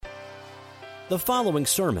The following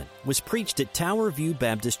sermon was preached at Tower View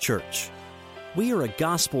Baptist Church. We are a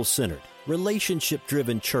gospel-centered,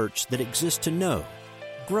 relationship-driven church that exists to know,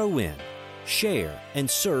 grow in, share, and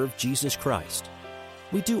serve Jesus Christ.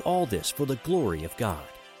 We do all this for the glory of God.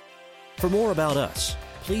 For more about us,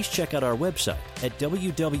 please check out our website at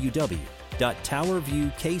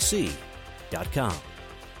www.towerviewkc.com.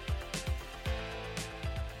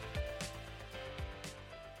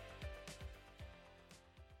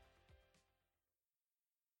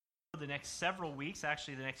 The next several weeks,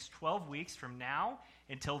 actually the next 12 weeks from now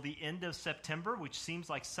until the end of September, which seems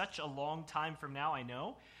like such a long time from now, I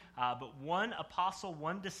know, but one apostle,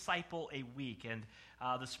 one disciple a week. And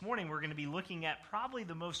this morning we're going to be looking at probably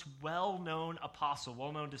the most well-known apostle,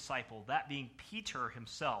 well-known disciple, that being Peter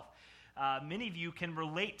himself. Many of you can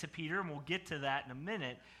relate to Peter, and we'll get to that in a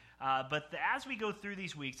minute. But as we go through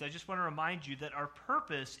these weeks, I just want to remind you that our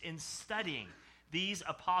purpose in studying these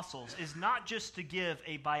apostles is not just to give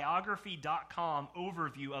a biography.com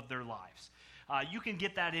overview of their lives. You can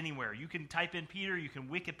get that anywhere. You can type in Peter, you can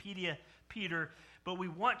Wikipedia Peter, but we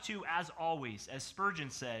want to, as always, as Spurgeon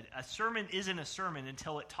said, a sermon isn't a sermon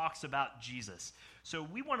until it talks about Jesus. So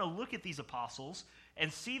we want to look at these apostles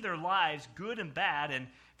and see their lives, good and bad, and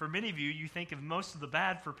for many of you, you think of most of the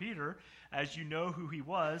bad for Peter, as you know who he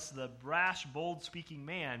was, the brash, bold-speaking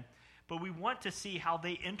man. But we want to see how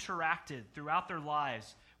they interacted throughout their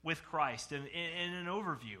lives with Christ in an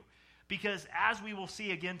overview. Because as we will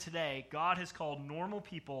see again today, God has called normal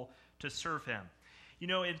people to serve him. You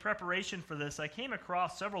know, in preparation for this, I came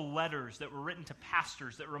across several letters that were written to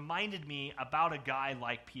pastors that reminded me about a guy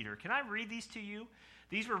like Peter. Can I read these to you?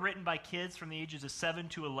 These were written by kids from the ages of 7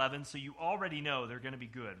 to 11, so you already know they're going to be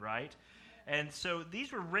good, right? And so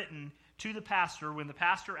these were written to the pastor when the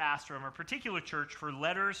pastor asked from a particular church for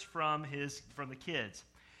letters from the kids.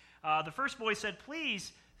 The first boy said,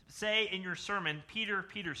 "Please say in your sermon, Peter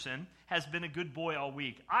Peterson has been a good boy all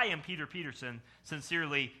week. I am Peter Peterson.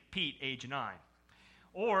 Sincerely, Pete, age 9.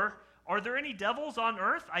 Or, are there any devils on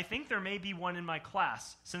earth? I think there may be one in my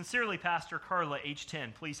class. Sincerely, Pastor Carla, age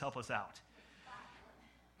 10. Please help us out.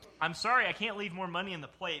 I'm sorry I can't leave more money in the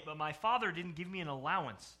plate, but my father didn't give me an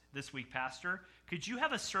allowance this week, Pastor. Could you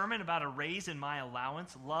have a sermon about a raise in my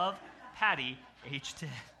allowance? Love, Patty, age 10.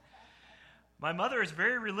 My mother is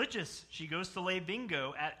very religious. She goes to play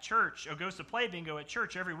bingo at church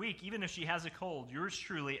every week, even if she has a cold. Yours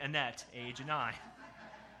truly, Annette, age 9.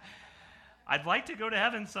 I'd like to go to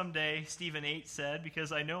heaven someday, Stephen 8 said,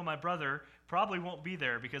 because I know my brother probably won't be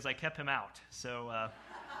there because I kept him out. So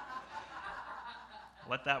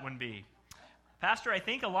let that one be. Pastor, I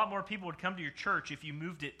think a lot more people would come to your church if you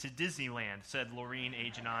moved it to Disneyland, said Laureen,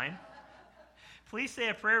 age 9. Please say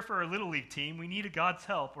a prayer for our Little League team. We need a God's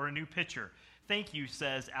help or a new pitcher. Thank you,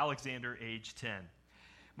 says Alexander, age 10.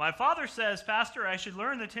 My father says, Pastor, I should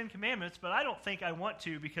learn the 10 Commandments, but I don't think I want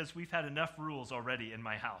to because we've had enough rules already in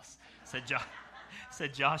my house, said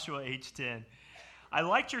Joshua, age 10. I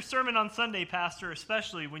liked your sermon on Sunday, Pastor,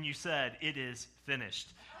 especially when you said, it is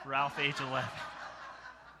finished. Ralph, age 11.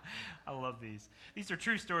 I love these. These are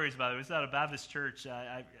true stories, by the way. It's not a Baptist church.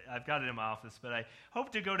 I've got it in my office. But I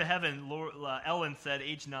hope to go to heaven, Ellen said,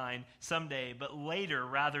 age 9, someday, but later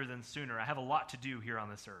rather than sooner. I have a lot to do here on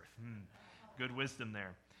this earth. Good wisdom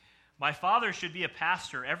there. My father should be a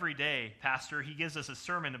pastor every day, Pastor. He gives us a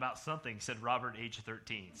sermon about something, said Robert, age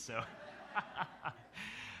 13. So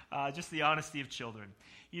just the honesty of children.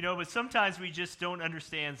 You know, but sometimes we just don't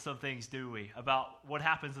understand some things, do we, about what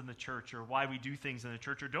happens in the church or why we do things in the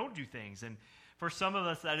church or don't do things. And for some of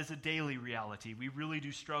us, that is a daily reality. We really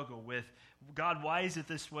do struggle with, God, why is it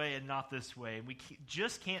this way and not this way? And we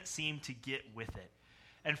just can't seem to get with it.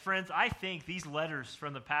 And friends, I think these letters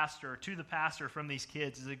from the pastor to the pastor from these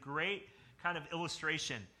kids is a great kind of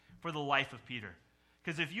illustration for the life of Peter.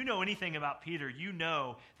 Because if you know anything about Peter, you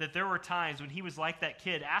know that there were times when he was like that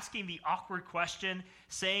kid, asking the awkward question,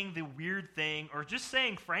 saying the weird thing, or just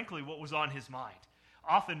saying, frankly, what was on his mind,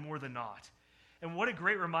 often more than not. And what a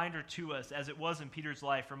great reminder to us, as it was in Peter's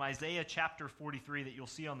life, from Isaiah chapter 43 that you'll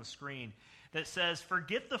see on the screen, that says,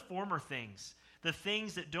 forget the former things, the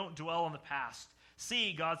things that don't dwell on the past.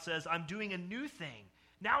 See, God says, I'm doing a new thing.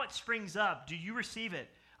 Now it springs up. Do you receive it?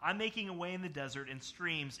 I'm making a way in the desert and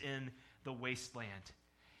streams in the wasteland.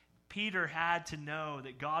 Peter had to know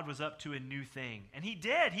that God was up to a new thing. And he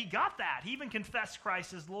did. He got that. He even confessed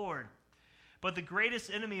Christ as Lord. But the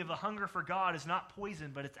greatest enemy of the hunger for God is not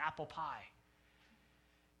poison, but it's apple pie.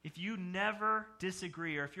 If you never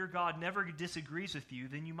disagree, or if your God never disagrees with you,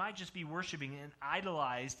 then you might just be worshiping an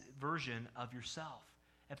idolized version of yourself.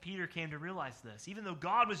 And Peter came to realize this. Even though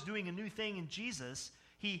God was doing a new thing in Jesus,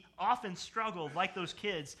 he often struggled, like those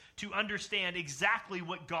kids, to understand exactly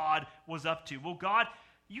what God was up to. Well, God,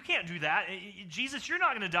 you can't do that. Jesus, you're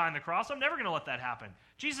not going to die on the cross. I'm never going to let that happen.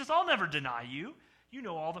 Jesus, I'll never deny you. You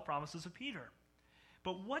know all the promises of Peter.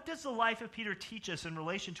 But what does the life of Peter teach us in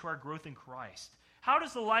relation to our growth in Christ? How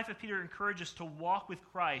does the life of Peter encourage us to walk with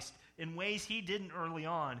Christ in ways he didn't early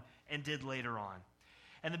on and did later on?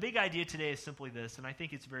 And the big idea today is simply this, and I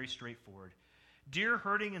think it's very straightforward. Dear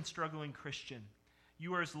hurting and struggling Christian,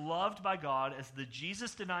 you are as loved by God as the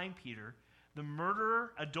Jesus-denying Peter, the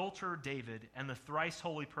murderer, adulterer David, and the thrice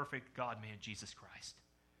holy, perfect God-man Jesus Christ.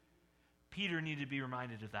 Peter needed to be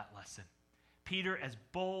reminded of that lesson. Peter, as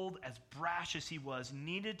bold, as brash as he was,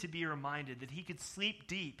 needed to be reminded that he could sleep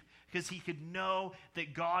deep because he could know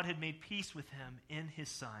that God had made peace with him in his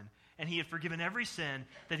Son, and he had forgiven every sin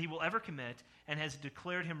that he will ever commit and has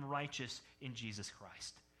declared him righteous in Jesus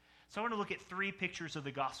Christ. So I want to look at 3 pictures of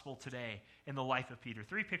the gospel today in the life of Peter.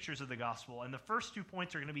 3 pictures of the gospel. And the first 2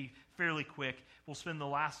 points are going to be fairly quick. We'll spend the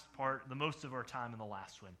last part, the most of our time in the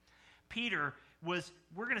last one. Peter we're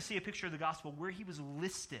going to see a picture of the gospel where he was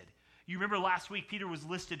listed. You remember last week, Peter was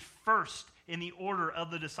listed first in the order of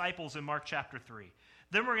the disciples in Mark chapter 3.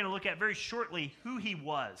 Then we're going to look at very shortly who he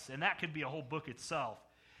was, and that could be a whole book itself.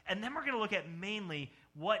 And then we're going to look at mainly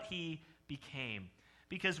what he became.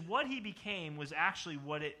 Because what he became was actually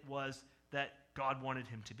what it was that God wanted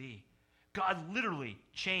him to be. God literally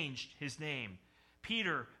changed his name.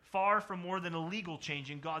 Peter, far from more than a legal change,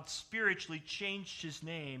 and God spiritually changed his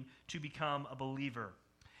name to become a believer.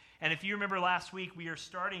 And if you remember last week, we are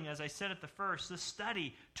starting, as I said at the first, the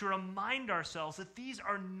study to remind ourselves that these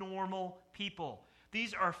are normal people.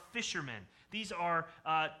 These are fishermen. These are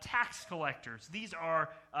tax collectors. These are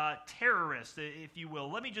terrorists, if you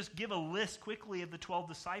will. Let me just give a list quickly of the 12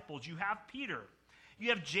 disciples. You have Peter. You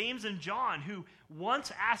have James and John, who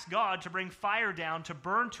once asked God to bring fire down to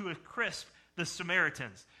burn to a crisp the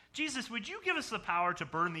Samaritans. Jesus, would you give us the power to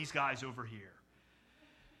burn these guys over here?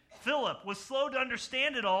 Philip was slow to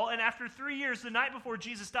understand it all, and after 3 years, the night before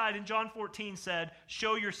Jesus died, in John 14 said,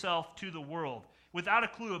 show yourself to the world, without a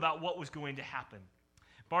clue about what was going to happen.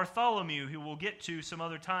 Bartholomew, who we'll get to some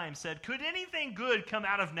other time, said, could anything good come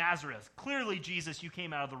out of Nazareth? Clearly, Jesus, you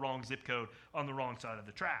came out of the wrong zip code on the wrong side of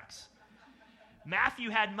the tracks. Matthew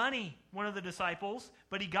had money, one of the disciples,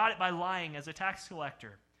 but he got it by lying as a tax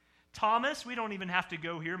collector. Thomas, we don't even have to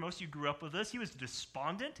go here. Most of you grew up with this. He was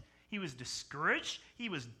despondent. He was discouraged. He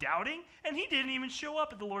was doubting, and he didn't even show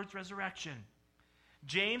up at the Lord's resurrection.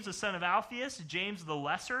 James, the son of Alphaeus, James the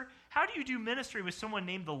Lesser. How do you do ministry with someone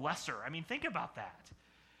named the Lesser? I mean, think about that.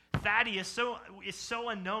 Thaddeus is so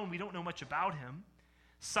unknown, we don't know much about him.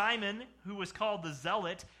 Simon, who was called the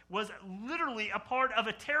Zealot, was literally a part of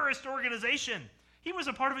a terrorist organization. He was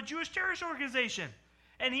a part of a Jewish terrorist organization.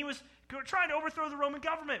 And he was trying to overthrow the Roman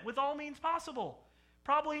government with all means possible.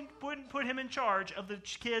 Probably wouldn't put him in charge of the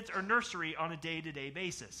kids or nursery on a day-to-day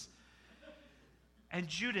basis. And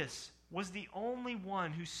Judas was the only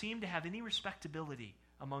one who seemed to have any respectability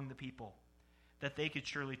among the people that they could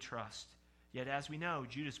surely trust. Yet, as we know,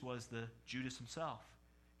 Judas was the Judas himself.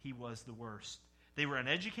 He was the worst. They were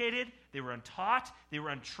uneducated, they were untaught, they were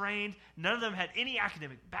untrained. None of them had any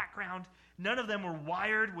academic background. None of them were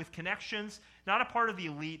wired with connections, not a part of the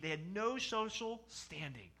elite. They had no social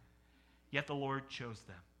standing. Yet the Lord chose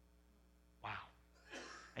them. Wow.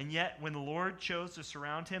 And yet, when the Lord chose to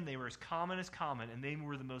surround him, they were as common, and they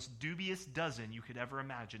were the most dubious dozen you could ever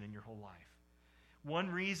imagine in your whole life. One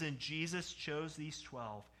reason Jesus chose these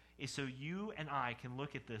 12 is so you and I can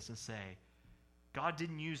look at this and say, God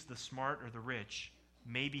didn't use the smart or the rich.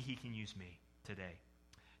 Maybe he can use me today.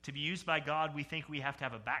 To be used by God, we think we have to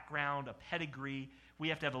have a background, a pedigree. We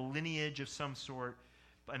have to have a lineage of some sort,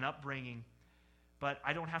 an upbringing. But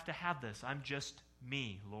I don't have to have this. I'm just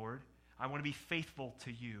me, Lord. I want to be faithful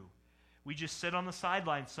to you. We just sit on the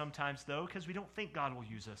sidelines sometimes, though, because we don't think God will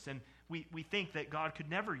use us. And we think that God could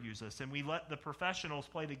never use us. And we let the professionals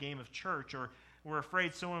play the game of church, or we're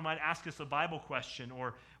afraid someone might ask us a Bible question,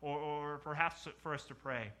 or perhaps for us to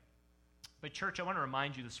pray. But church, I want to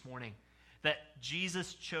remind you this morning that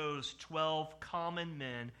Jesus chose 12 common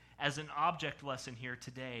men as an object lesson here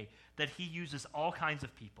today, that he uses all kinds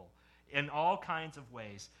of people in all kinds of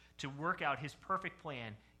ways to work out his perfect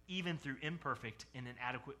plan, even through imperfect and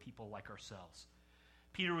inadequate people like ourselves.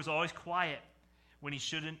 Peter was always quiet when he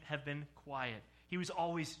shouldn't have been quiet. He was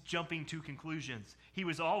always jumping to conclusions. He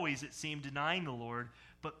was always, it seemed, denying the Lord,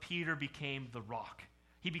 but Peter became the rock.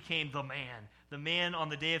 He became the man on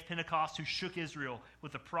the day of Pentecost who shook Israel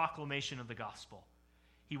with the proclamation of the gospel.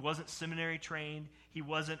 He wasn't seminary trained. He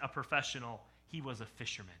wasn't a professional. He was a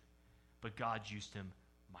fisherman, but God used him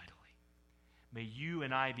mightily. may you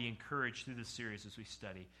and I be encouraged through this series as we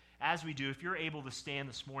study. As we do, if you're able to stand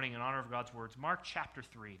this morning in honor of God's words, Mark chapter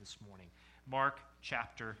 3 this morning. Mark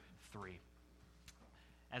chapter 3.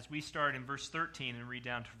 As we start in verse 13 and read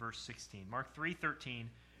down to verse 16. Mark 3:13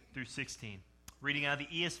 through 16. Reading out of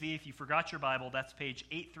the ESV, if you forgot your Bible, that's page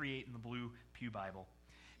 838 in the blue Pew Bible.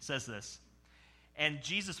 It says this, "And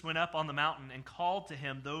Jesus went up on the mountain and called to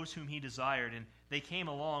him those whom he desired, and they came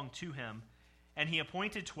along to him. And he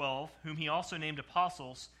appointed 12, whom he also named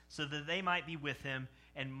apostles, so that they might be with him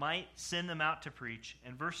and might send them out to preach."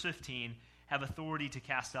 And verse 15, "have authority to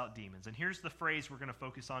cast out demons." And here's the phrase we're going to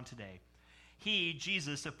focus on today. "He,"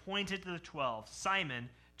 Jesus, "appointed the 12, Simon,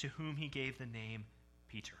 to whom he gave the name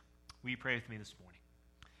Peter." Will you pray with me this morning?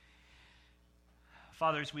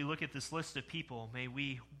 Father, as we look at this list of people, may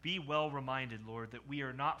we be well reminded, Lord, that we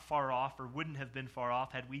are not far off or wouldn't have been far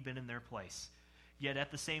off had we been in their place. Yet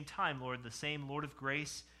at the same time, Lord, the same Lord of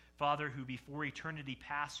grace, Father, who before eternity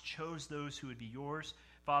past chose those who would be yours,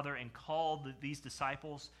 Father, and called these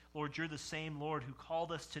disciples, Lord, you're the same Lord who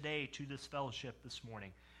called us today to this fellowship this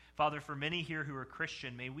morning. Father, for many here who are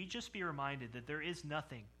Christian, may we just be reminded that there is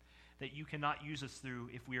nothing that you cannot use us through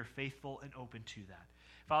if we are faithful and open to that.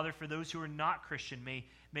 Father, for those who are not Christian, may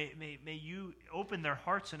you open their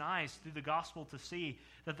hearts and eyes through the gospel to see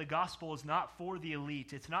that the gospel is not for the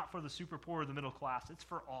elite. It's not for the super poor or the middle class. It's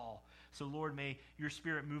for all. So, Lord, may your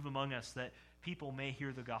Spirit move among us that people may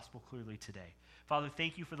hear the gospel clearly today. Father,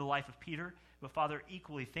 thank you for the life of Peter, but Father,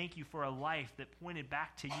 equally, thank you for a life that pointed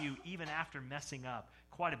back to you even after messing up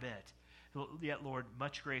quite a bit. Yet, Lord,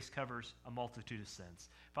 much grace covers a multitude of sins.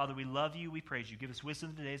 Father, we love you. We praise you. Give us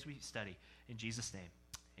wisdom today as we study. In Jesus' name.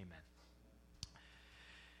 Amen.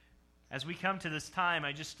 As we come to this time,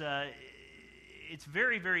 it's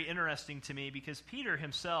very, very interesting to me because Peter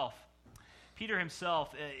himself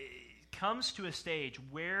comes to a stage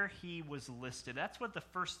where he was listed. That's what the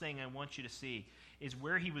first thing I want you to see is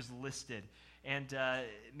where he was listed. And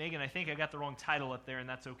Megan, I think I got the wrong title up there, and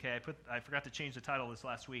that's okay. I forgot to change the title this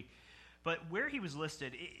last week. But where he was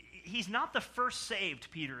listed, he's not the first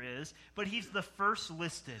saved, Peter is, but he's the first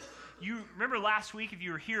listed. You remember last week, if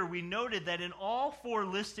you were here, we noted that in all four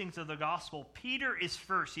listings of the gospel, Peter is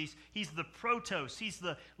first. He's the protos. He's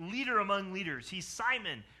the leader among leaders. He's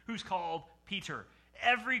Simon, who's called Peter.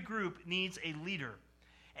 Every group needs a leader.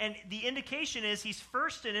 And the indication is he's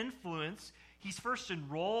first in influence, he's first in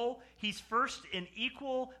role, he's first in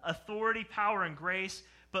equal authority, power, and grace,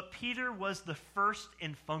 but Peter was the first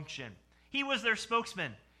in function. He was their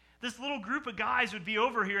spokesman. This little group of guys would be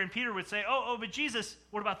over here, and Peter would say, oh, but Jesus,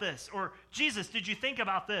 what about this? Or, Jesus, did you think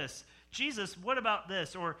about this? Jesus, what about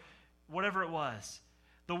this? Or whatever it was.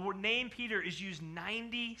 The name Peter is used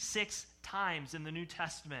 96 times in the New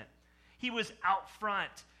Testament. He was out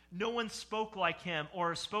front. No one spoke like him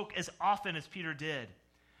or spoke as often as Peter did.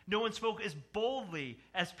 No one spoke as boldly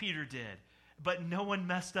as Peter did. But no one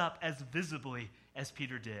messed up as visibly as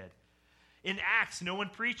Peter did. In Acts, no one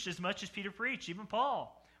preached as much as Peter preached, even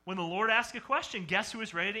Paul. When the Lord asked a question, guess who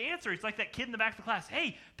was ready to answer? It's like that kid in the back of the class.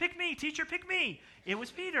 Hey, pick me, teacher, pick me. It was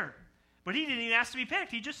Peter. But he didn't even ask to be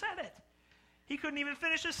picked. He just said it. He couldn't even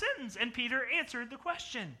finish a sentence, and Peter answered the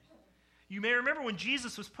question. You may remember when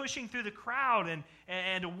Jesus was pushing through the crowd,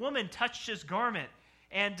 and a woman touched his garment.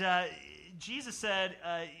 And Jesus said,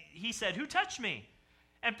 he said, who touched me?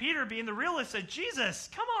 And Peter, being the realist, said, Jesus,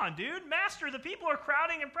 come on, dude. Master, the people are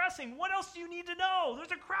crowding and pressing. What else do you need to know?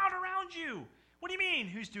 There's a crowd around you. What do you mean?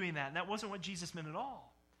 Who's doing that? And that wasn't what Jesus meant at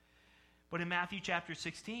all. But in Matthew chapter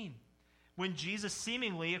 16, when Jesus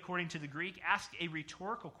seemingly, according to the Greek, asked a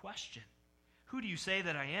rhetorical question, who do you say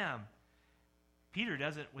that I am? Peter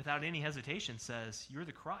doesn't, without any hesitation, says, you're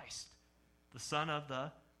the Christ, the Son of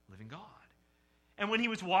the living God. And when he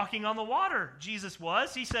was walking on the water, he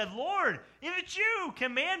said, Lord, if it's you,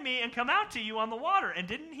 command me and come out to you on the water. And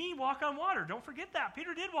didn't he walk on water? Don't forget that.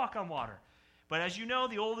 Peter did walk on water. But as you know,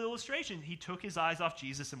 the old illustration, he took his eyes off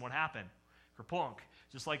Jesus, and what happened? Kerplunk.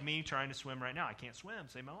 Just like me trying to swim right now. I can't swim,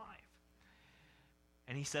 save my life.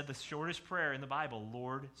 And he said the shortest prayer in the Bible,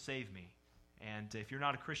 Lord, save me. And if you're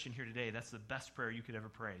not a Christian here today, that's the best prayer you could ever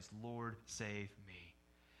pray is, Lord, save me.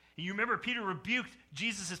 And you remember Peter rebuked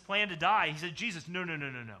Jesus' plan to die. He said, Jesus, no.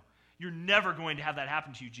 You're never going to have that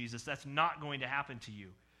happen to you, Jesus. That's not going to happen to you.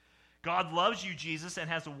 God loves you, Jesus, and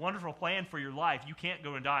has a wonderful plan for your life. You can't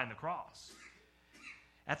go and die on the cross.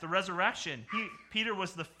 At the resurrection, Peter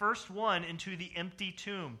was the first one into the empty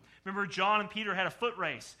tomb. Remember, John and Peter had a foot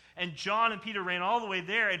race, and John and Peter ran all the way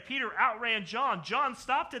there, and Peter outran John. John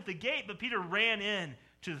stopped at the gate, but Peter ran in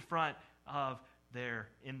to the front of there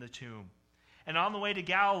in the tomb. And on the way to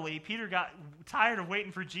Galilee, Peter got tired of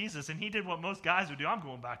waiting for Jesus, and he did what most guys would do. I'm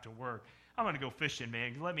going back to work. I'm going to go fishing,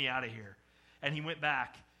 man. Let me out of here. And he went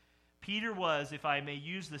back. Peter was, if I may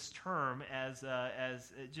use this term as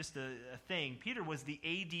just a thing, Peter was the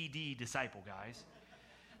ADD disciple, guys.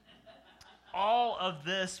 All of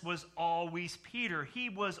this was always Peter. He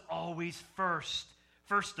was always first.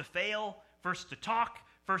 First to fail, first to talk,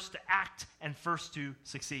 first to act, and first to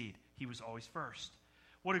succeed. He was always first.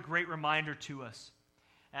 What a great reminder to us.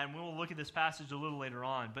 And we'll look at this passage a little later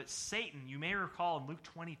on. But Satan, you may recall in Luke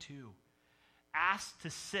 22, asked to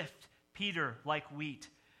sift Peter like wheat.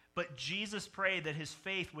 But Jesus prayed that his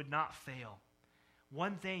faith would not fail.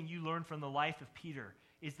 One thing you learn from the life of Peter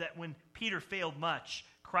is that when Peter failed much,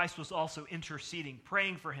 Christ was also interceding,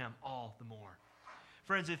 praying for him all the more.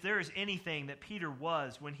 Friends, if there is anything that Peter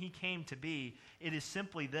was when he came to be, it is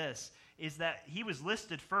simply this, is that he was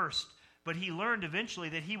listed first, but he learned eventually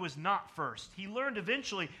that he was not first. He learned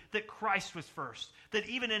eventually that Christ was first, that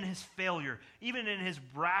even in his failure, even in his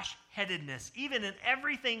brash-headedness, even in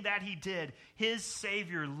everything that he did, his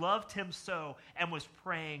Savior loved him so and was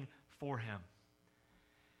praying for him.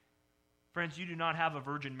 Friends, you do not have a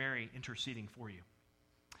Virgin Mary interceding for you.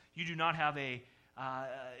 You do not have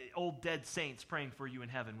old dead saints praying for you in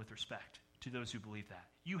heaven with respect to those who believe that.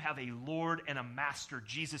 You have a Lord and a Master,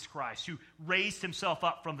 Jesus Christ, who raised himself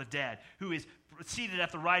up from the dead, who is seated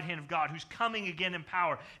at the right hand of God, who's coming again in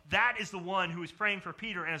power. That is the one who is praying for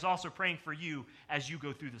Peter and is also praying for you as you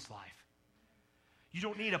go through this life. You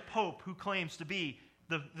don't need a pope who claims to be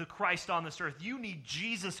the Christ on this earth. You need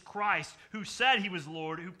Jesus Christ, who said he was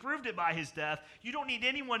Lord, who proved it by his death. You don't need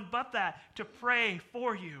anyone but that to pray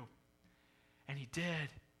for you. And he did.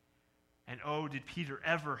 And oh, did Peter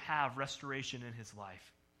ever have restoration in his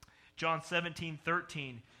life. John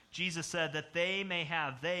 17:13, Jesus said that they may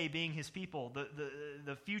have, they being his people,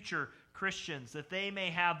 the future Christians, that they may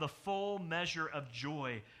have the full measure of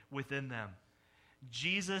joy within them.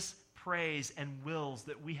 Jesus prays and wills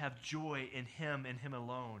that we have joy in him and him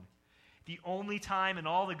alone. The only time in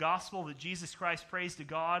all the gospel that Jesus Christ prays to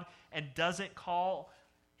God and doesn't call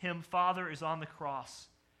him Father is on the cross.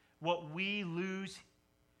 What we lose,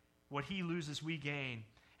 what he loses, we gain.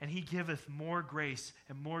 And he giveth more grace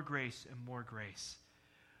and more grace and more grace.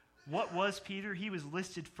 What was Peter? He was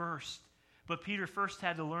listed first. But Peter first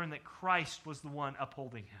had to learn that Christ was the one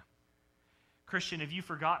upholding him. Christian, have you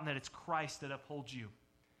forgotten that it's Christ that upholds you?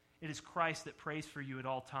 It is Christ that prays for you at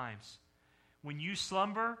all times. When you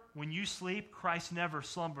slumber, when you sleep, Christ never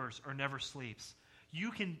slumbers or never sleeps.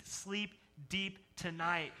 You can sleep deep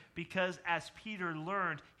tonight because, as Peter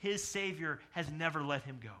learned, his Savior has never let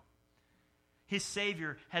him go. His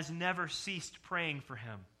Savior has never ceased praying for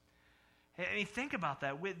him. I mean, think about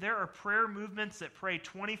that. There are prayer movements that pray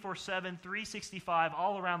 24/7, 365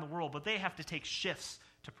 all around the world, but they have to take shifts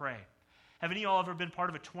to pray. Have any of y'all ever been part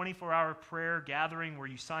of a 24-hour prayer gathering where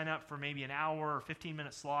you sign up for maybe an hour or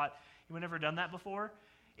 15-minute slot? Anyone ever done that before?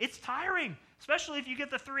 It's tiring, especially if you get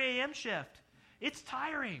the 3 a.m. shift. It's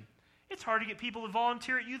tiring. It's hard to get people to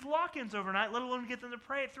volunteer at youth lock-ins overnight, let alone get them to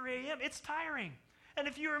pray at 3 a.m. It's tiring. And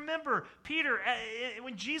if you remember, Peter,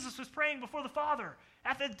 when Jesus was praying before the Father,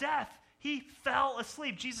 at the death, he fell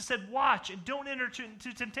asleep. Jesus said, watch and don't enter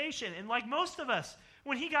into temptation. And like most of us,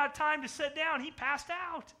 when he got time to sit down, he passed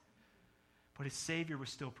out. But his Savior was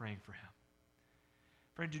still praying for him.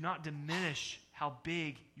 Friend, do not diminish how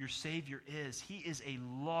big your Savior is. He is a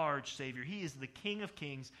large Savior. He is the King of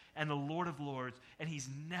Kings and the Lord of Lords, and he's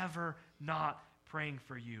never not praying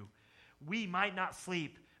for you. We might not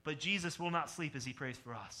sleep, but Jesus will not sleep as he prays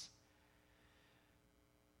for us.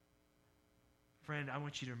 Friend, I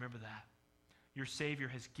want you to remember that. Your Savior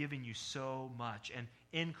has given you so much, and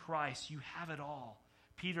in Christ you have it all.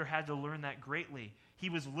 Peter had to learn that greatly. He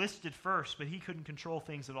was listed first, but he couldn't control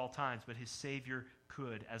things at all times, but his Savior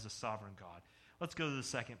could as a sovereign God. Let's go to the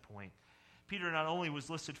second point. Peter not only was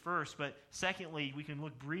listed first, but secondly, we can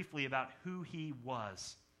look briefly about who he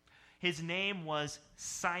was. His name was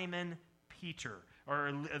Simon Peter,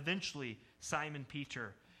 or eventually Simon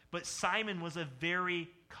Peter. But Simon was a very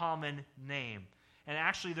common name. And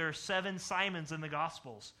actually there are 7 Simons in the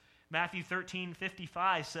Gospels. Matthew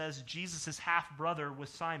 13:55 says Jesus' half-brother was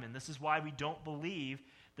Simon. This is why we don't believe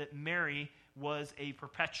that Mary was a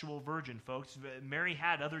perpetual virgin, folks. Mary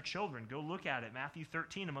had other children. Go look at it. Matthew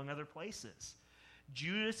 13, among other places.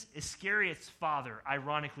 Judas Iscariot's father,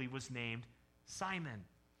 ironically, was named Simon.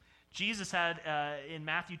 Jesus had, in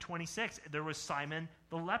Matthew 26, there was Simon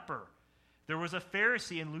the leper. There was a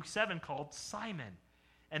Pharisee in Luke 7 called Simon.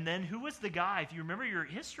 And then who was the guy, if you remember your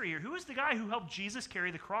history here, who was the guy who helped Jesus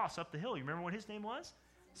carry the cross up the hill? You remember what his name was?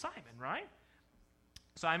 Simon, right?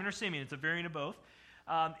 Simon or Simeon, it's a variant of both.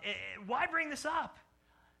 Why bring this up?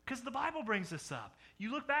 Because the Bible brings this up.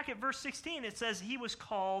 You look back at verse 16, it says he was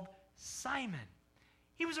called Simon.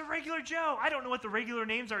 He was a regular Joe. I don't know what the regular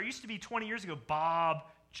names are. It used to be 20 years ago, Bob,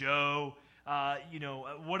 Joe,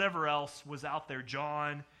 whatever else was out there,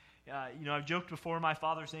 John. I've joked before, my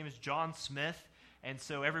father's name is John Smith, and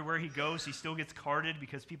so everywhere he goes, he still gets carded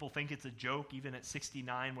because people think it's a joke, even at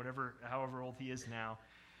 69, however old he is now.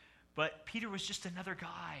 But Peter was just another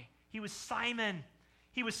guy. He was Simon.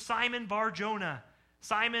 He was Simon Bar-Jonah.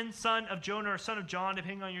 Simon, son of Jonah, or son of John,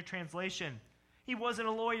 depending on your translation. He wasn't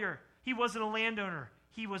a lawyer. He wasn't a landowner.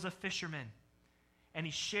 He was a fisherman. And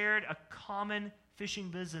he shared a common fishing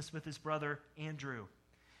business with his brother Andrew.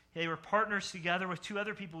 They were partners together with two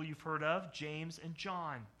other people you've heard of, James and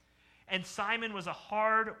John. And Simon was a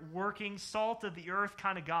hard-working, salt-of-the-earth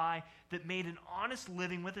kind of guy that made an honest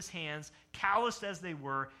living with his hands, calloused as they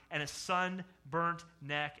were, and a sunburnt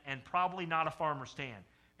neck, and probably not a farmer's tan,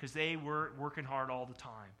 because they were working hard all the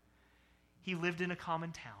time. He lived in a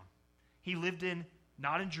common town. He lived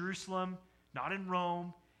not in Jerusalem, not in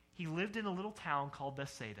Rome. He lived in a little town called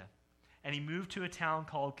Bethsaida, and he moved to a town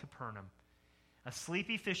called Capernaum, a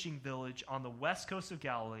sleepy fishing village on the west coast of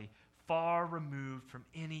Galilee, far removed from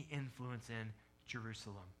any influence in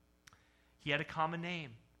Jerusalem. He had a common name,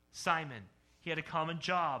 Simon. He had a common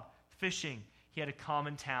job, fishing. He had a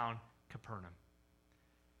common town, Capernaum.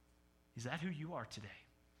 Is that who you are today?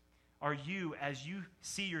 Are you, as you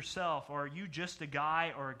see yourself, or are you just a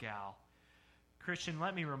guy or a gal? Christian,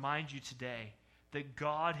 let me remind you today that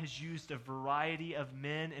God has used a variety of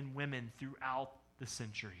men and women throughout the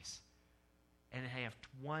centuries. And they have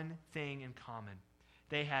one thing in common.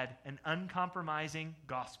 They had an uncompromising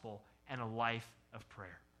gospel and a life of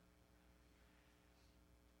prayer.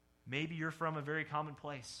 Maybe you're from a very common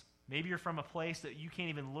place. Maybe you're from a place that you can't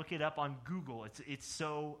even look it up on Google. It's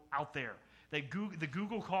so out there. The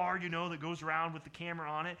Google card, that goes around with the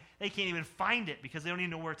camera on it, they can't even find it because they don't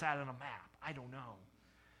even know where it's at on a map. I don't know.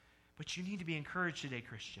 But you need to be encouraged today,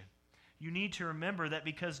 Christian. You need to remember that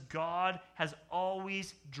because God has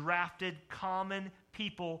always drafted common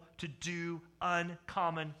people to do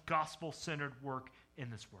uncommon gospel-centered work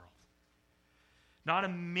in this world. Not a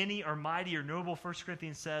many or mighty or noble, 1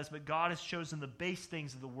 Corinthians says, but God has chosen the base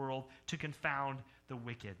things of the world to confound the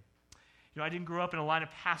wicked. I didn't grow up in a line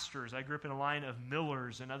of pastors. I grew up in a line of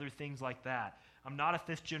millers and other things like that. I'm not a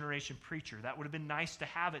fifth-generation preacher. That would have been nice to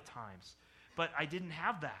have at times, but I didn't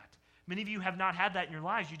have that. Many of you have not had that in your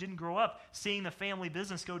lives. You didn't grow up seeing the family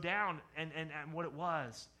business go down and what it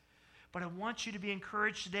was. But I want you to be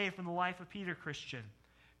encouraged today from the life of Peter, Christian.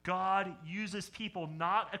 God uses people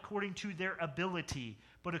not according to their ability,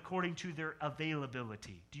 but according to their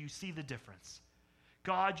availability. Do you see the difference?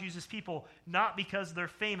 God uses people not because they're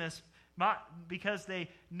famous, not because they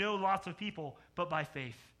know lots of people, but by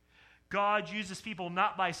faith. God uses people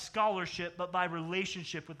not by scholarship, but by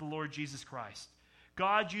relationship with the Lord Jesus Christ.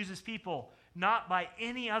 God uses people not by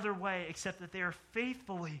any other way except that they are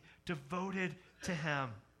faithfully devoted to Him.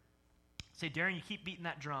 Say, Darren, you keep beating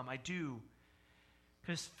that drum. I do.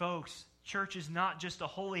 Because, folks, church is not just a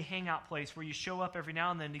holy hangout place where you show up every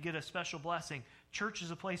now and then to get a special blessing. Church is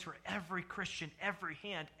a place where every Christian, every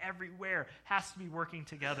hand, everywhere has to be working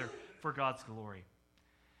together for God's glory.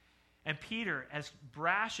 And Peter, as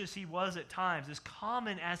brash as he was at times, as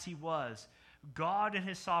common as he was, God in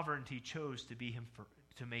His sovereignty chose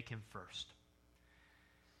to make him first.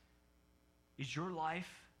 Is your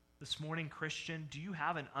life this morning, Christian, do you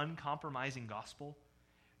have an uncompromising gospel?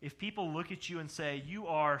 If people look at you and say, you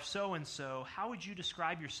are so-and-so, how would you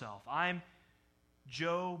describe yourself? I'm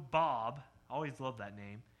Joe Bob. I always love that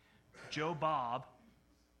name. Joe Bob,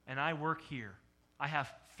 and I work here. I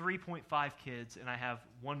have 3.5 kids, and I have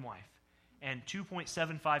one wife, and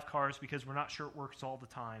 2.75 cars because we're not sure it works all the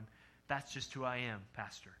time. That's just who I am,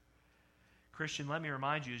 Pastor. Christian, let me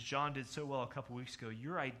remind you, as John did so well a couple weeks ago,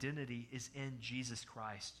 your identity is in Jesus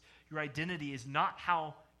Christ. Your identity is not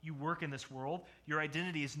how you work in this world. Your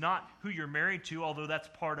identity is not who you're married to, although that's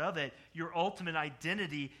part of it. Your ultimate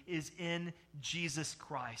identity is in Jesus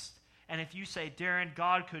Christ. And if you say, Darren,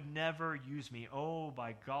 God could never use me, oh,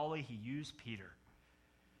 by golly, He used Peter.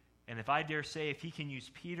 And if I dare say, if He can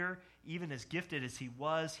use Peter, even as gifted as he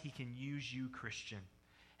was, He can use you, Christian.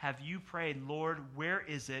 Have you prayed, Lord, where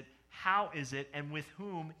is it, how is it, and with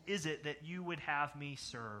whom is it that you would have me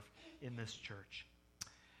serve in this church?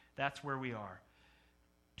 That's where we are.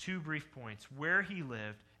 2 brief points, where he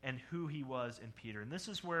lived and who he was in Peter. And this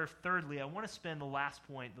is where, thirdly, I want to spend the last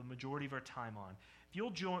point, the majority of our time on. If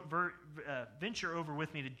you'll venture over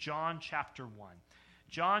with me to John chapter 1.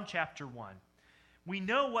 John chapter 1. We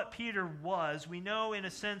know what Peter was. We know, in a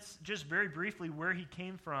sense, just very briefly, where he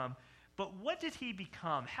came from. But what did he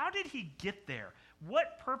become? How did he get there?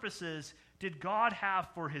 What purposes did God have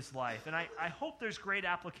for his life? And I hope there's great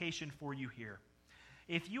application for you here.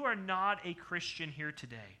 If you are not a Christian here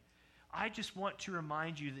today, I just want to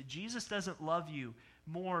remind you that Jesus doesn't love you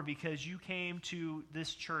more because you came to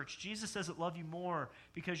this church. Jesus doesn't love you more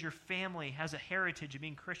because your family has a heritage of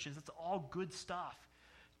being Christians. That's all good stuff.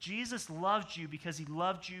 Jesus loved you because he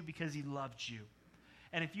loved you because he loved you.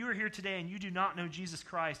 And if you are here today and you do not know Jesus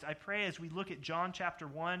Christ, I pray as we look at John chapter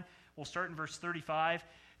 1, we'll start in verse 35,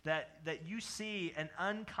 that you see an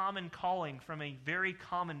uncommon calling from a very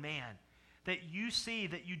common man. That you see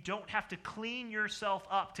that you don't have to clean yourself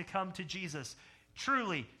up to come to Jesus.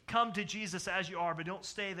 Truly, come to Jesus as you are, but don't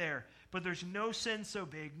stay there. But there's no sin so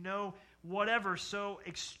big, no whatever so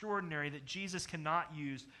extraordinary that Jesus cannot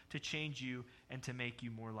use to change you and to make you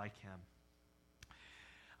more like him.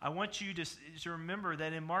 I want you to remember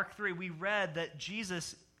that in Mark 3, we read that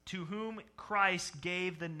Jesus, to whom Christ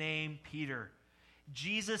gave the name Peter.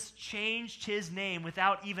 Jesus changed his name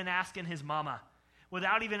without even asking his mama.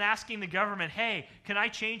 Without even asking the government, hey, can I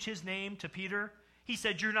change his name to Peter? He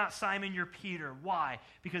said, you're not Simon, you're Peter. Why?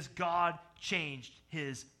 Because God changed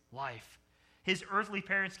his life. His earthly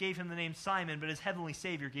parents gave him the name Simon, but his heavenly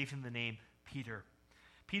Savior gave him the name Peter.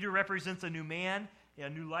 Peter represents a new man, a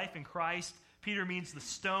new life in Christ. Peter means the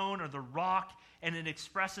stone or the rock, and it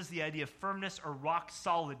expresses the idea of firmness or rock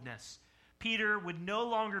solidness. Peter would no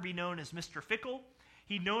longer be known as Mr. Fickle.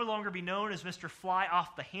 He'd no longer be known as Mr. Fly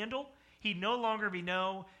off the handle. He'd no longer be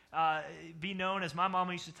known as my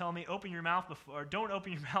mama used to tell me, open your mouth before, or don't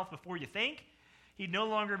open your mouth before you think. He'd no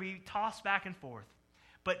longer be tossed back and forth.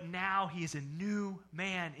 But now he is a new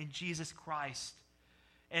man in Jesus Christ.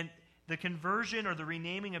 And the conversion or the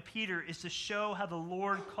renaming of Peter is to show how the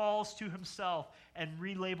Lord calls to himself and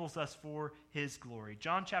relabels us for his glory.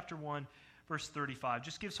 John chapter 1, verse 35.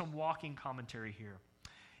 Just give some walking commentary here.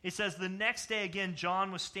 It says, the next day again,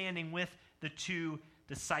 John was standing with the two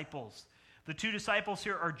disciples. The two disciples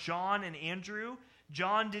here are John and Andrew.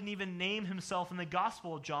 John didn't even name himself in the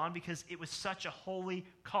Gospel of John because it was such a holy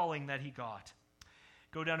calling that he got.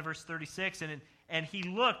 Go down to verse 36, and he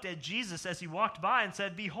looked at Jesus as he walked by and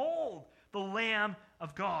said, behold, the Lamb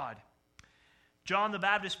of God. John the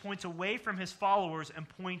Baptist points away from his followers and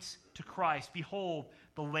points to Christ. Behold,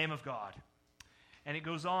 the Lamb of God. And it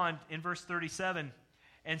goes on in verse 37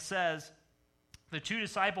 and says, the two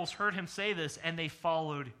disciples heard him say this, and they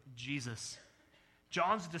followed Jesus.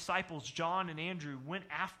 John's disciples, John and Andrew, went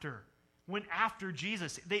after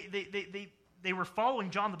Jesus. They were following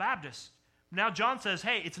John the Baptist. Now John says,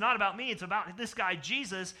 hey, it's not about me, it's about this guy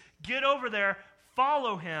Jesus. Get over there,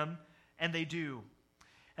 follow him, and they do.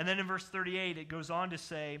 And then in verse 38, it goes on to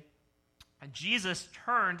say, Jesus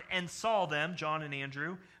turned and saw them, John and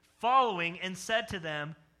Andrew, following, and said to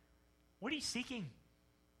them, what are you seeking?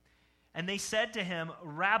 And they said to him,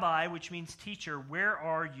 Rabbi, which means teacher, where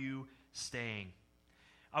are you staying?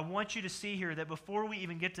 I want you to see here that before we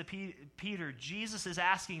even get to Peter, Jesus is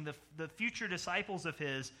asking the future disciples of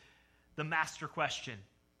his the master question.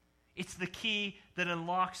 It's the key that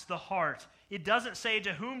unlocks the heart. It doesn't say,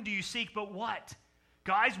 to whom do you seek, but what?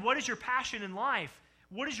 Guys, what is your passion in life?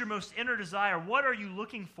 What is your most inner desire? What are you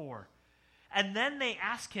looking for? And then they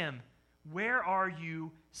ask him, where are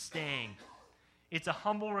you staying? It's a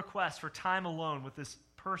humble request for time alone with this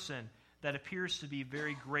person that appears to be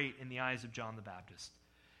very great in the eyes of John the Baptist.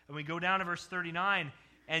 And we go down to verse 39,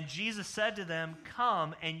 and Jesus said to them,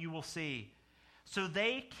 come and you will see. So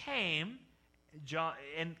they came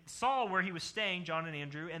and saw where he was staying, John and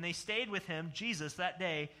Andrew, and they stayed with him, Jesus, that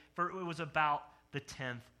day, for it was about the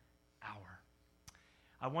 10th hour.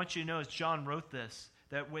 I want you to know, as John wrote this,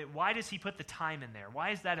 that why does he put the time in there? Why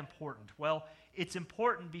is that important? Well, it's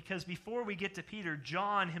important because before we get to Peter,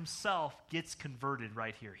 John himself gets converted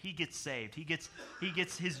right here. He gets saved. He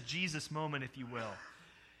gets his Jesus moment, if you will.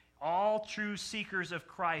 All true seekers of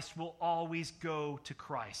Christ will always go to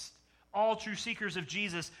Christ. All true seekers of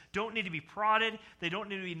Jesus don't need to be prodded. They don't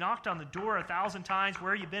need to be knocked on the door 1,000 times.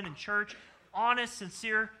 Where you been in church? Honest,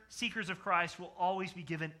 sincere seekers of Christ will always be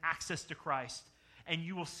given access to Christ. And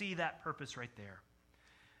you will see that purpose right there.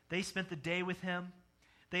 They spent the day with him.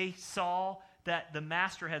 They saw that the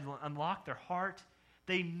Master had unlocked their heart.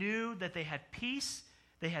 They knew that they had peace,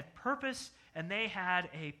 they had purpose, and they had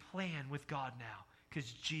a plan with God now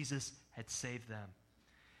because Jesus had saved them.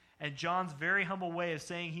 And John's very humble way of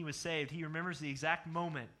saying he was saved, he remembers the exact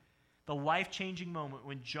moment, the life-changing moment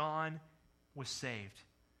when John was saved.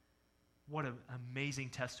 What an amazing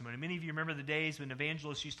testimony. Many of you remember the days when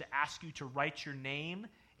evangelists used to ask you to write your name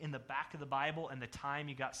in the back of the Bible and the time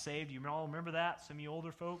you got saved. You all remember that? Some of you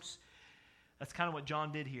older folks? That's kind of what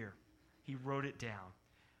John did here. He wrote it down.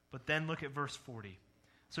 But then look at verse 40.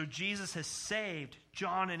 So Jesus has saved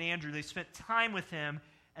John and Andrew. They spent time with him.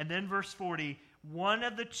 And then verse 40, one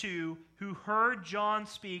of the two who heard John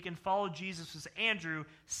speak and followed Jesus was Andrew,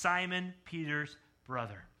 Simon Peter's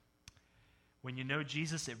brother. When you know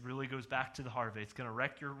Jesus, it really goes back to the heart of it. It's going to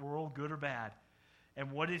wreck your world, good or bad.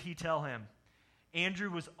 And what did he tell him?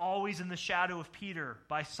 Andrew was always in the shadow of Peter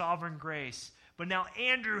by sovereign grace. But now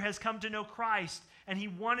Andrew has come to know Christ, and he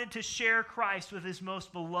wanted to share Christ with his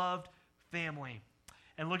most beloved family.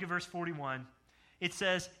 And look at verse 41. It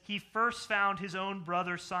says, he first found his own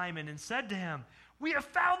brother Simon and said to him, we have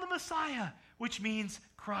found the Messiah, which means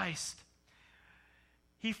Christ.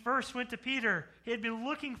 He first went to Peter. He had been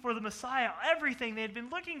looking for the Messiah. Everything they had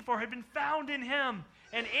been looking for had been found in him.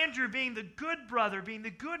 And Andrew, being the good brother, being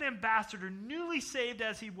the good ambassador, newly saved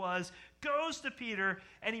as he was, goes to Peter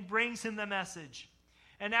and he brings him the message.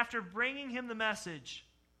 And after bringing him the message,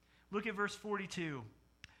 look at verse 42.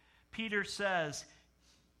 Peter says,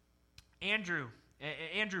 Andrew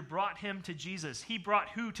brought him to Jesus. He brought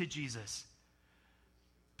who to Jesus?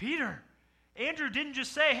 Peter. Andrew didn't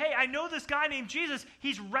just say, hey, I know this guy named Jesus.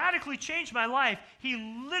 He's radically changed my life. He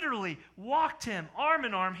literally walked him arm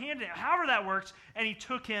in arm, hand in hand, however that works, and he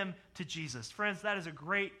took him to Jesus. Friends, that's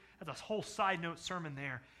a whole side note sermon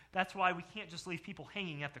there. That's why we can't just leave people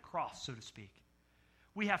hanging at the cross, so to speak.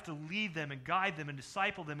 We have to lead them and guide them and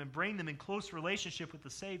disciple them and bring them in close relationship with the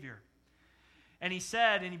Savior. And he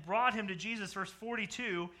said, and he brought him to Jesus, verse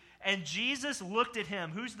 42, and Jesus looked at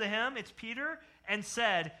him. Who's the him? It's Peter, and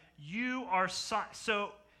said, you are Simon,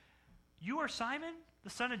 the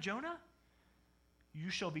son of Jonah?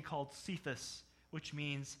 You shall be called Cephas, which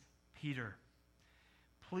means Peter.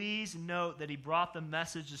 Please note that he brought the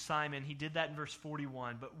message to Simon. He did that in verse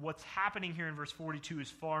 41. But what's happening here in verse 42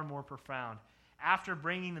 is far more profound. After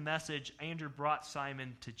bringing the message, Andrew brought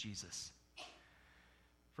Simon to Jesus.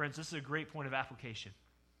 Friends, this is a great point of application.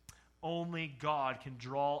 Only God can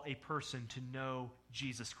draw a person to know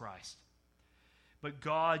Jesus Christ. But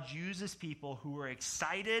God uses people who are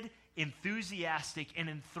excited, enthusiastic, and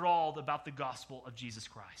enthralled about the gospel of Jesus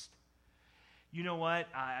Christ. You know what?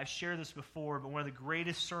 I've shared this before, but one of the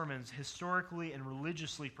greatest sermons, historically and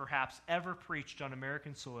religiously perhaps, ever preached on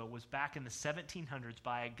American soil was back in the 1700s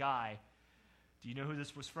by a guy. Do you know who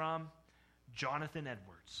this was from? Jonathan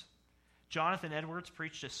Edwards. Jonathan Edwards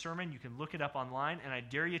preached a sermon. You can look it up online, and I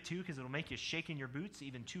dare you to, because it'll make you shake in your boots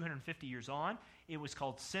even 250 years on. It was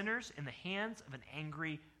called Sinners in the Hands of an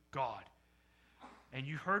Angry God. And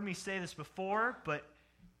you heard me say this before, but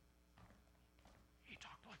he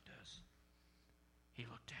talked like this. He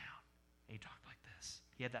looked down, and he talked like this.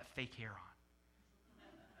 He had that fake hair on.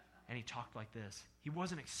 And he talked like this. He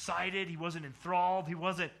wasn't excited. He wasn't enthralled. He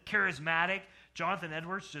wasn't charismatic. Jonathan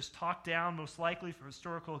Edwards just talked down, most likely from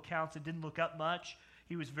historical accounts. It didn't look up much.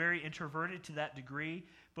 He was very introverted to that degree.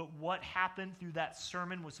 But what happened through that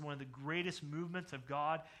sermon was one of the greatest movements of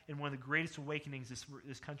God and one of the greatest awakenings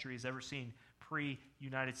this country has ever seen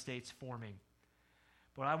pre-United States forming.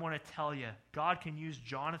 But I want to tell you, God can use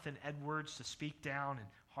Jonathan Edwards to speak down and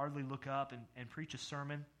hardly look up and preach a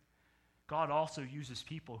sermon. God also uses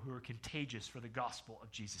people who are contagious for the gospel of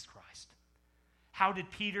Jesus Christ. How did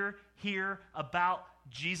Peter hear about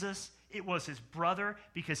Jesus? It was his brother,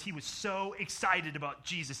 because he was so excited about what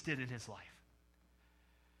Jesus did in his life.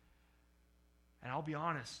 And I'll be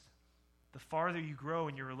honest, the farther you grow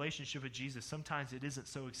in your relationship with Jesus, sometimes it isn't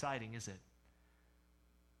so exciting, is it?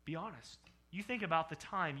 Be honest. You think about the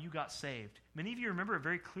time you got saved. Many of you remember it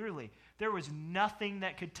very clearly. There was nothing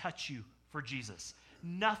that could touch you for Jesus.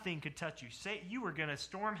 Nothing could touch you. Say you were going to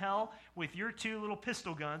storm hell with your two little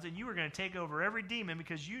pistol guns, and you were going to take over every demon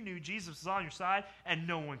because you knew Jesus was on your side and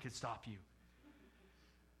no one could stop you.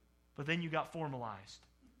 But then you got formalized.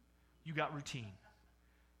 You got routine.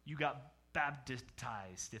 You got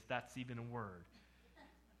baptized, if that's even a word.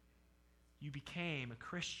 You became a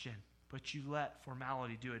Christian, but you let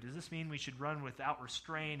formality do it. Does this mean we should run without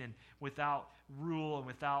restraint and without rule and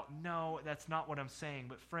without... No, that's not what I'm saying.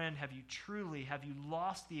 But friend, have you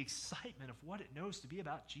lost the excitement of what it knows to be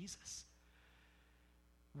about Jesus?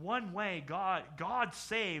 One way God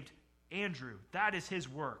saved Andrew. That is his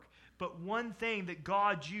work. But one thing that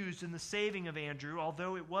God used in the saving of Andrew,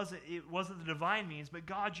 although it wasn't the divine means, but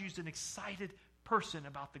God used an excited person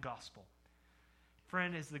about the gospel.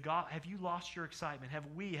 Friend, have you lost your excitement?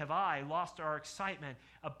 Have I lost our excitement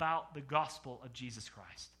about the gospel of Jesus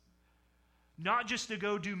Christ? Not just to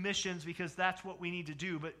go do missions because that's what we need to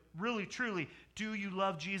do, but really, truly, do you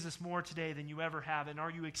love Jesus more today than you ever have? And are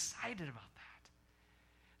you excited about that?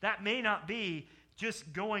 That may not be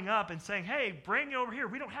just going up and saying, hey, bring it over here.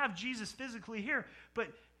 We don't have Jesus physically here. But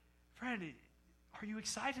Friend, are you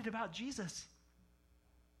excited about Jesus?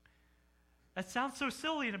 That sounds so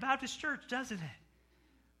silly in a Baptist church, doesn't it?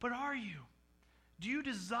 But are you? Do you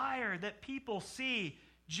desire that people see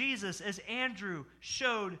Jesus as Andrew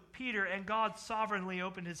showed Peter and God sovereignly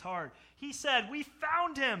opened his heart? He said, we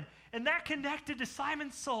found him, and that connected to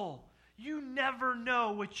Simon's soul. You never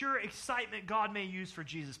know what your excitement God may use for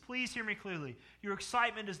Jesus. Please hear me clearly. Your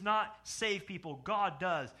excitement does not save people. God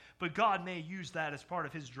does. But God may use that as part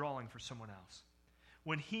of his drawing for someone else.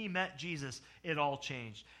 When he met Jesus, it all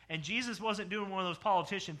changed. And Jesus wasn't doing one of those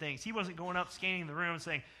politician things. He wasn't going up, scanning the room and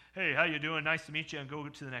saying, hey, how you doing? Nice to meet you, and go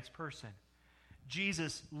to the next person.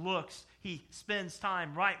 Jesus looks. He spends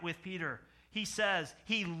time right with Peter. He says,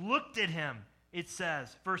 he looked at him, it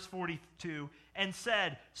says, verse 42, and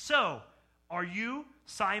said, so, are you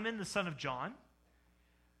Simon, the son of John?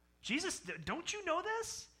 Jesus, don't you know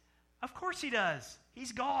this? Of course he does.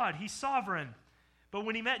 He's God. He's sovereign. But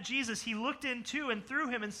when he met Jesus, he looked into and through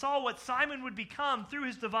him and saw what Simon would become through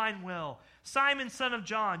his divine will. Simon, son of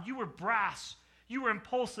John, you were brass. You were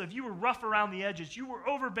impulsive. You were rough around the edges. You were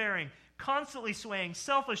overbearing, constantly swaying,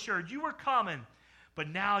 self-assured. You were common. But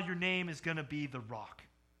now your name is going to be the Rock.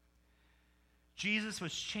 Jesus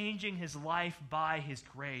was changing his life by his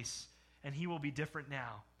grace, and he will be different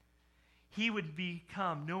now. He would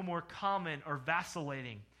become no more common or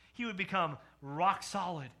vacillating. He would become rock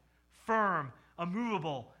solid, firm,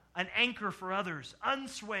 immovable, an anchor for others,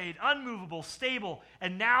 unswayed, unmovable, stable,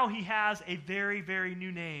 and now he has a very, very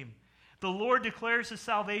new name. The Lord declares his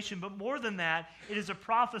salvation, but more than that, it is a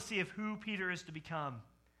prophecy of who Peter is to become.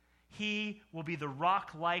 He will be the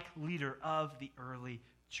rock-like leader of the early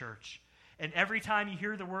church. And every time you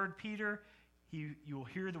hear the word Peter, you will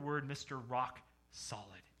hear the word Mr. Rock Solid.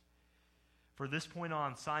 For this point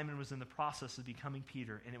on, Simon was in the process of becoming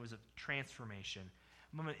Peter, and it was a transformation.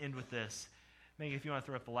 I'm going to end with this. Megan, if you want to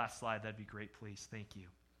throw up the last slide, that'd be great, please. Thank you.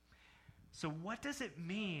 So what does it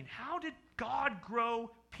mean? How did God grow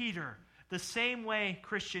Peter? The same way,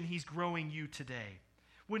 Christian, he's growing you today.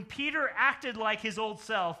 When Peter acted like his old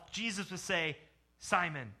self, Jesus would say,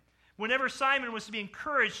 Simon. Whenever Simon was to be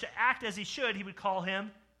encouraged to act as he should, he would call him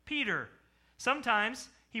Peter. Sometimes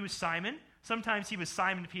he was Simon. Sometimes he was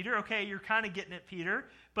Simon Peter. Okay, you're kind of getting it, Peter.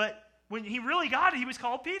 But when he really got it, he was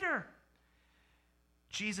called Peter.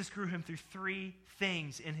 Jesus grew him through three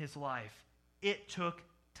things in his life. It took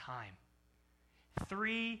time.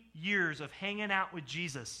 3 years of hanging out with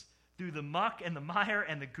Jesus through the muck and the mire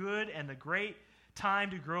and the good and the great, time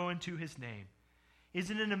to grow into his name.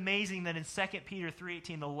 Isn't it amazing that in 2 Peter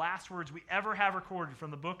 3:18, the last words we ever have recorded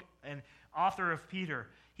from the book and author of Peter,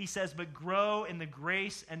 he says, but grow in the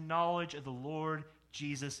grace and knowledge of the Lord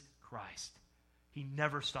Jesus Christ. He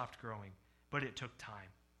never stopped growing, but it took time.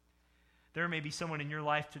 There may be someone in your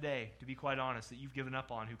life today, to be quite honest, that you've given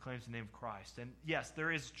up on who claims the name of Christ. And yes, there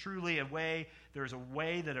is truly a way, there is a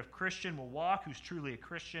way that a Christian will walk who's truly a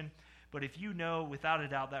Christian. But if you know, without a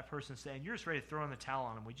doubt, that person's saying, you're just ready to throw in the towel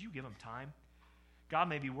on them, would you give them time? God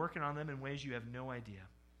may be working on them in ways you have no idea.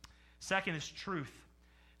 Second is truth.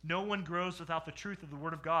 No one grows without the truth of the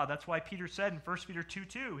Word of God. That's why Peter said in 1 Peter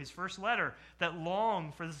 2:2, his first letter, that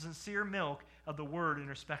long for the sincere milk of the Word in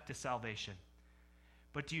respect to salvation.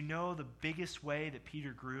 But do you know the biggest way that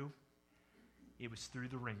Peter grew? It was through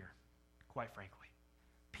the ringer, quite frankly.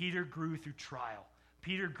 Peter grew through trial.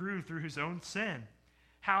 Peter grew through his own sin.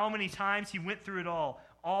 How many times he went through it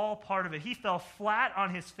all part of it. He fell flat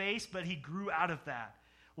on his face, but he grew out of that.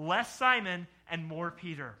 Less Simon and more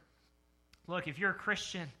Peter. Look, if you're a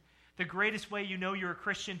Christian, the greatest way you know you're a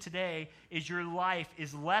Christian today is your life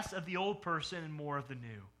is less of the old person and more of the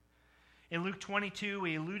new. In Luke 22,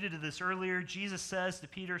 we alluded to this earlier. Jesus says to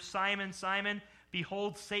Peter, Simon, Simon,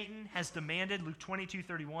 behold, Satan has demanded, Luke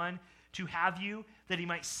 22:31, to have you, that he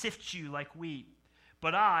might sift you like wheat.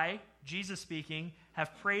 But I, Jesus speaking,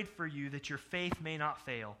 have prayed for you that your faith may not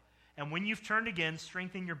fail. And when you've turned again,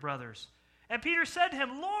 strengthen your brothers. And Peter said to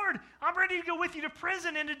him, Lord, I'm ready to go with you to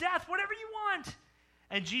prison and to death, whatever you want.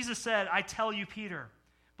 And Jesus said, I tell you, Peter,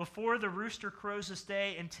 before the rooster crows this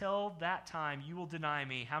day, until that time, you will deny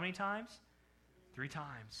me. How many times? 3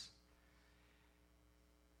 times.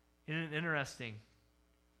 Isn't it interesting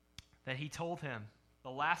that he told him the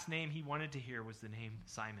last name he wanted to hear was the name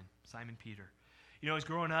Simon, Simon Peter. You know, as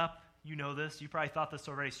growing up, you know this, you probably thought this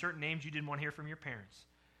already, certain names you didn't want to hear from your parents.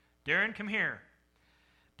 Darren, come here.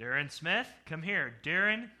 Darren Smith, come here.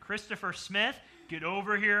 Darren Christopher Smith, get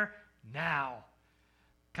over here now.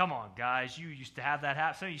 Come on, guys. You used to have that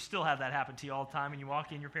happen. Some of you still have that happen to you all the time when you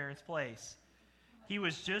walk in your parents' place. He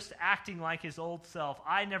was just acting like his old self.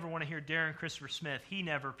 I never want to hear Darren Christopher Smith.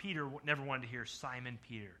 Peter never wanted to hear Simon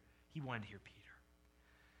Peter. He wanted to hear Peter.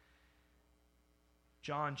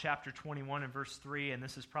 John chapter 21 and verse 3, and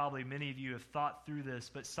this is probably many of you have thought through this,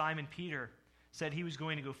 but Simon Peter said he was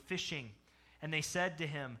going to go fishing. And they said to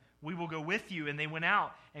him, "We will go with you." And they went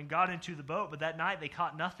out and got into the boat, but that night they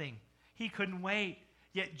caught nothing. He couldn't wait.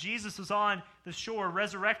 Yet Jesus was on the shore,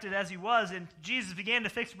 resurrected as he was, and Jesus began to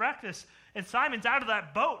fix breakfast. And Simon's out of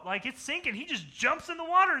that boat, like it's sinking. He just jumps in the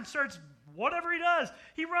water and starts whatever he does.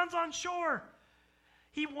 He runs on shore.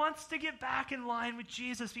 He wants to get back in line with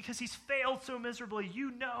Jesus because he's failed so miserably.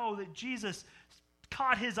 You know that Jesus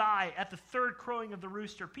caught his eye at the third crowing of the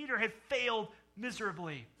rooster. Peter had failed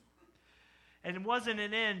miserably. And it wasn't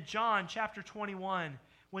in John chapter 21,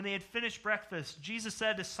 when they had finished breakfast, Jesus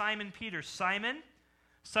said to Simon Peter, "Simon,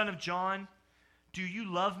 son of John, do you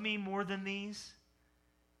love me more than these?"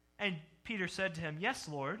 And Peter said to him, "Yes,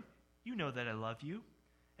 Lord, you know that I love you."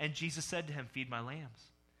 And Jesus said to him, "Feed my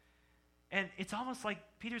lambs." And it's almost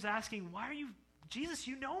like Peter's asking, "Why are you, Jesus,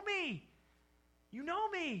 you know me. You know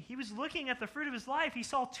me." He was looking at the fruit of his life. He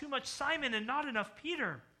saw too much Simon and not enough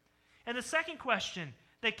Peter. And the second question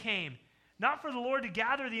that came, not for the Lord to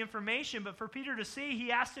gather the information, but for Peter to see,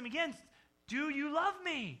 he asked him again, "Do you love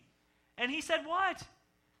me?" And he said, "What?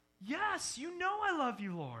 Yes, you know I love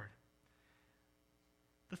you, Lord."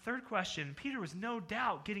 The third question, Peter was no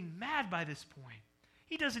doubt getting mad by this point.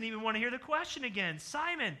 He doesn't even want to hear the question again.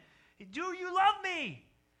 "Simon, do you love me?"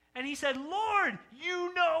 And he said, "Lord,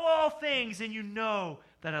 you know all things, and you know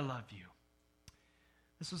that I love you."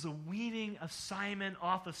 This was a weaning of Simon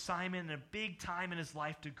off of Simon and a big time in his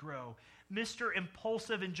life to grow. Mr.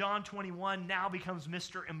 Impulsive in John 21 now becomes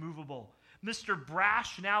Mr. Immovable. Mr.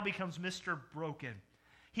 Brash now becomes Mr. Broken.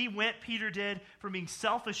 Peter did, from being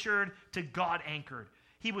self-assured to God-anchored.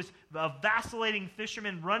 He was a vacillating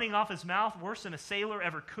fisherman running off his mouth worse than a sailor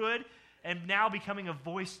ever could, and now becoming a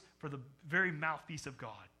voice for the very mouthpiece of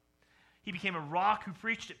God. He became a rock who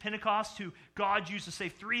preached at Pentecost, who God used to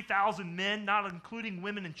save 3,000 men, not including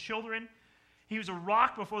women and children. He was a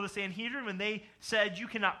rock before the Sanhedrin when they said, "You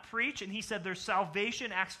cannot preach," and he said, "There's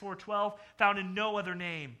salvation," Acts 4:12, "found in no other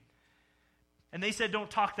name." And they said, "Don't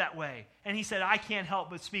talk that way." And he said, "I can't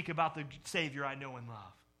help but speak about the Savior I know and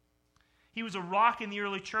love." He was a rock in the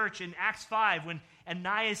early church in Acts 5 when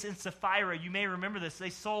Ananias and Sapphira, you may remember this, they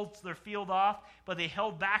sold their field off, but they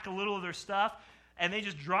held back a little of their stuff, and they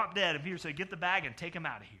just dropped dead. And Peter said, "Get the bag and take them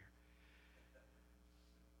out of here."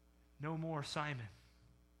 No more Simon,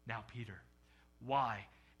 now Peter. Why?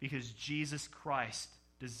 Because Jesus Christ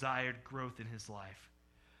desired growth in his life.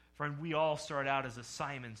 Friend, we all start out as a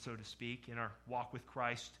Simon, so to speak, in our walk with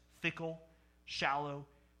Christ. Fickle, shallow,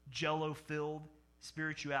 jello-filled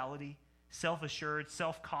spirituality, self-assured,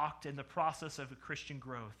 self-cocked in the process of a Christian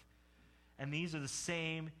growth. And these are the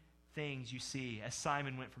same things you see as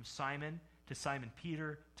Simon went from Simon to Simon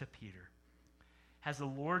Peter to Peter. Has the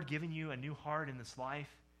Lord given you a new heart in this life?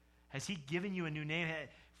 Has he given you a new name?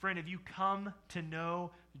 Friend, have you come to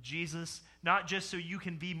know Jesus, not just so you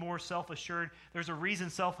can be more self-assured? There's a reason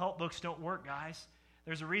self-help books don't work, guys.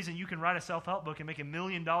 There's a reason you can write a self-help book and make $1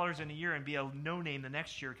 million in a year and be a no-name the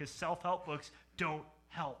next year, because self-help books don't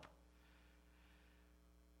help.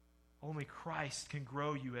 Only Christ can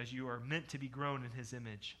grow you as you are meant to be grown in his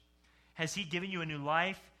image. Has he given you a new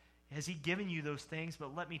life? Has he given you those things?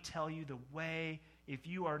 But let me tell you, the way, if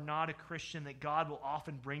you are not a Christian, that God will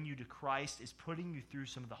often bring you to Christ is putting you through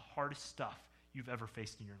some of the hardest stuff you've ever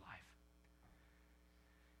faced in your life.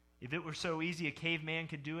 If it were so easy a caveman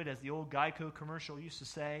could do it, as the old Geico commercial used to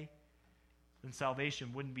say, then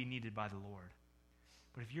salvation wouldn't be needed by the Lord.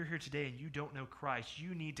 But if you're here today and you don't know Christ,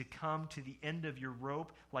 you need to come to the end of your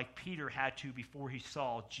rope like Peter had to before he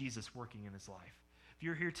saw Jesus working in his life. If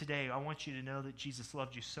you're here today, I want you to know that Jesus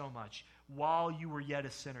loved you so much. While you were yet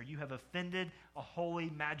a sinner, you have offended a holy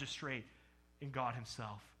magistrate in God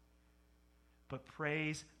himself. But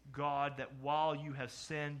praise God that while you have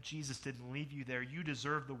sinned, Jesus didn't leave you there. You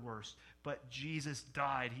deserve the worst. But Jesus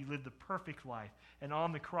died. He lived the perfect life. And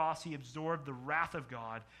on the cross, he absorbed the wrath of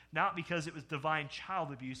God, not because it was divine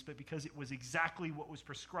child abuse, but because it was exactly what was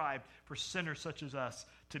prescribed for sinners such as us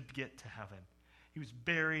to get to heaven. He was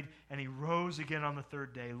buried, and he rose again on the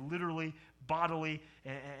third day, literally, bodily,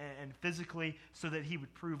 and physically, so that he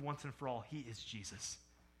would prove once and for all he is Jesus.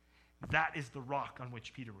 That is the rock on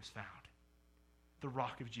which Peter was found. The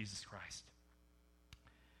rock of Jesus Christ.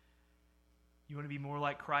 You want to be more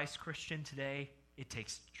like Christ, Christian, today? It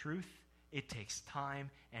takes truth, it takes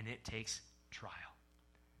time, and it takes trial.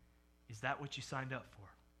 Is that what you signed up for?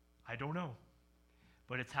 I don't know.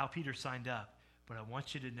 But it's how Peter signed up. But I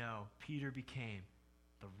want you to know, Peter became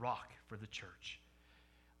the rock for the church.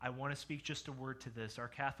 I want to speak just a word to this. Our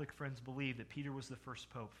Catholic friends believe that Peter was the first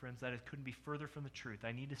pope. Friends, that couldn't be further from the truth.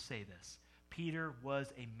 I need to say this. Peter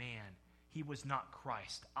was a man. He was not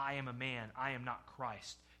Christ. I am a man. I am not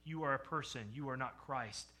Christ. You are a person. You are not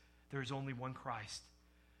Christ. There is only one Christ.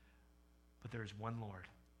 But there is one Lord.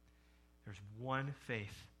 There's one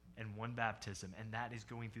faith and one baptism, and that is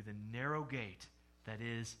going through the narrow gate that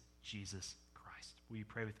is Jesus Christ. Will you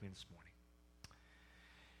pray with me this morning?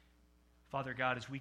 Father God, as we